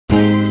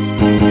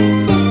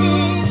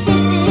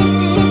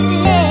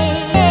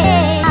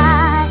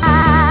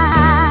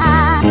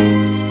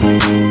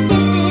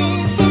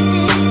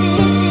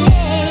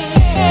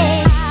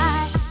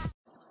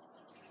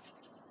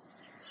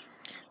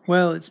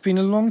it's been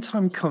a long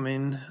time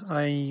coming.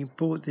 I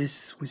bought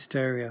this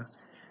wisteria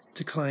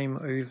to climb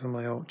over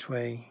my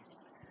archway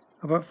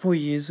about 4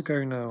 years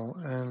ago now,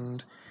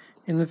 and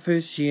in the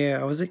first year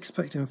I was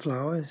expecting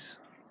flowers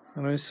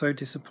and I was so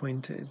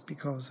disappointed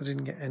because I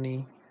didn't get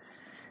any.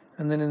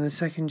 And then in the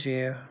second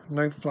year,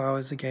 no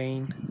flowers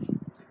again.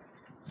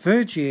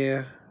 Third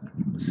year,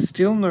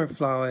 still no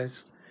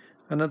flowers,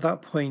 and at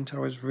that point I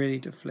was really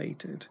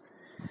deflated.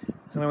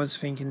 And I was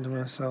thinking to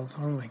myself,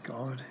 oh my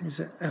god,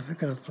 is it ever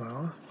going to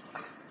flower?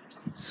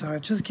 So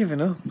I'd just given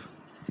up.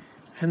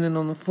 And then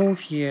on the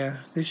fourth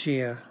year, this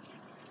year,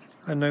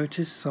 I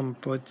noticed some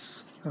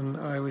buds and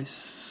I was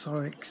so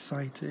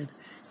excited.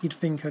 You'd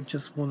think I'd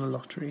just won a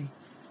lottery.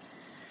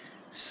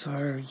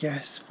 So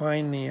yes,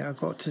 finally I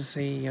got to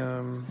see,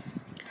 how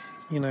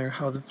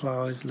the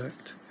flowers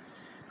looked.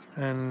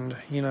 And,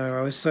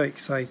 I was so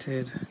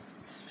excited.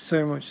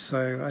 So much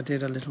so, I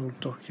did a little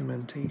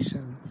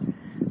documentation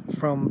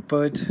from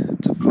bud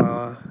to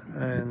flower.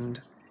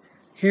 And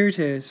here it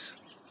is,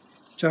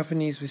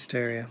 Japanese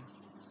wisteria.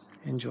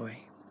 Enjoy.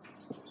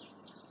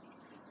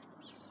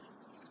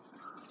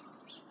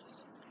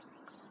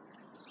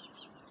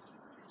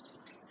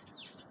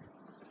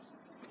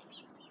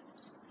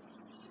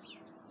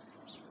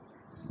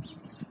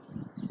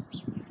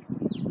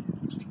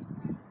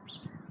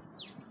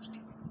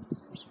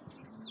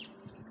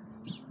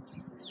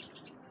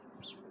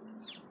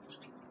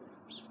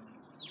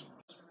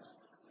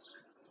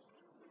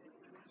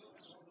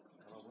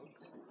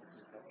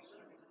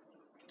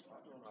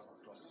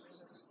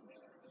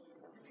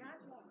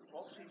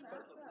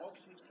 Once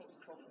he's put the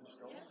fucking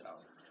stone down,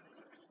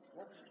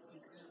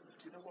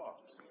 you know what?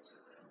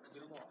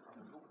 I'm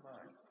gonna look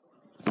mine.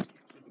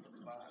 See if it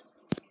comes back.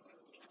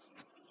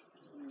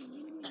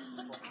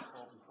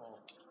 Before.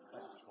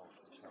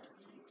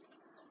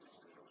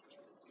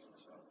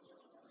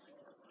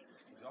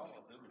 All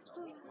I'll do is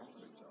I'll walk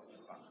over it, I'll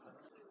get back there.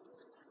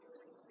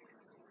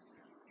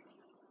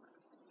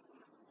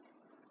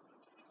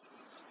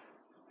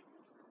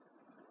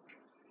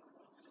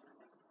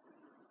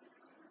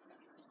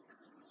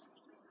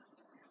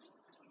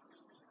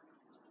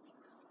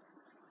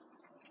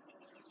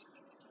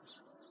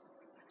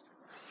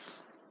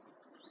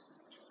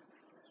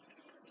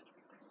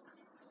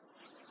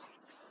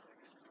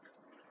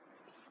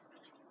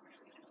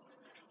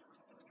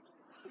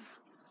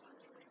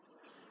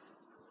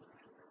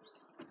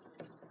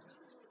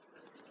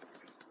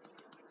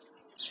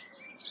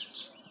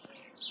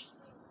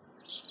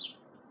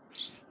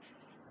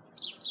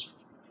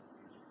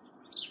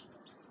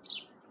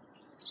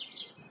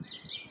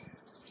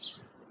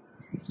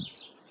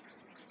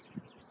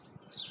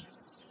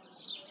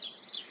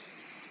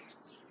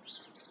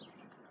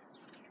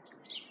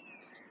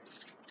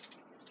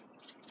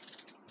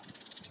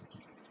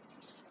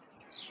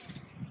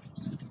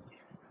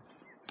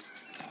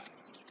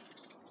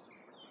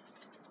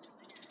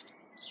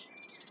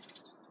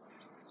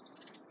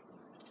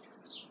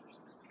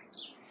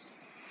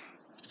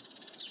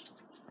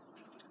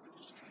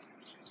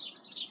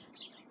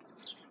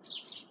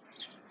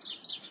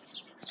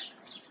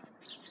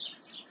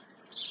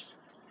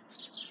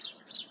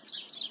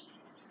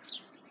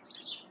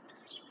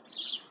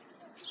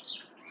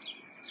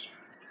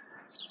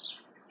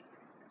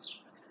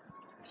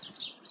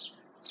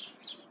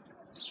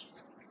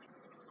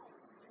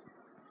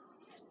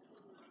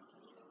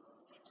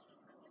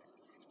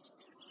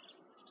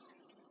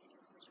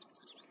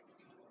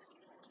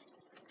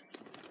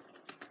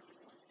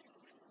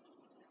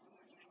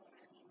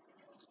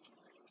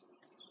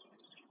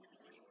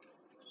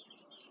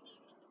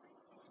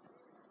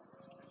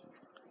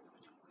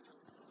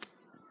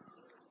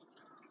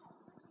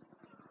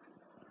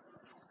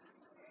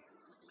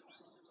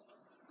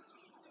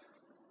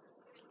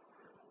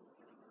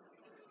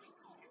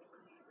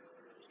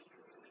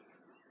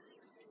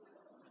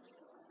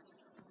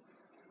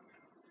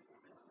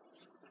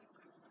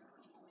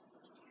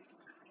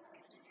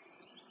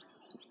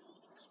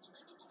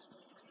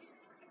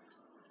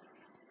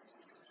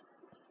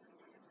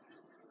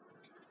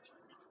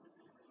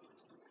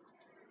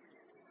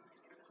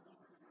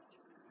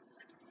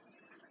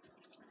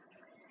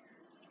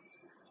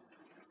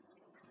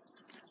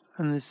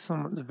 And there's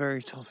some at the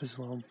very top as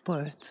well,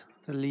 but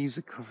the leaves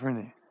are covering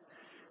it,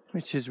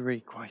 which is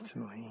really quite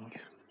annoying.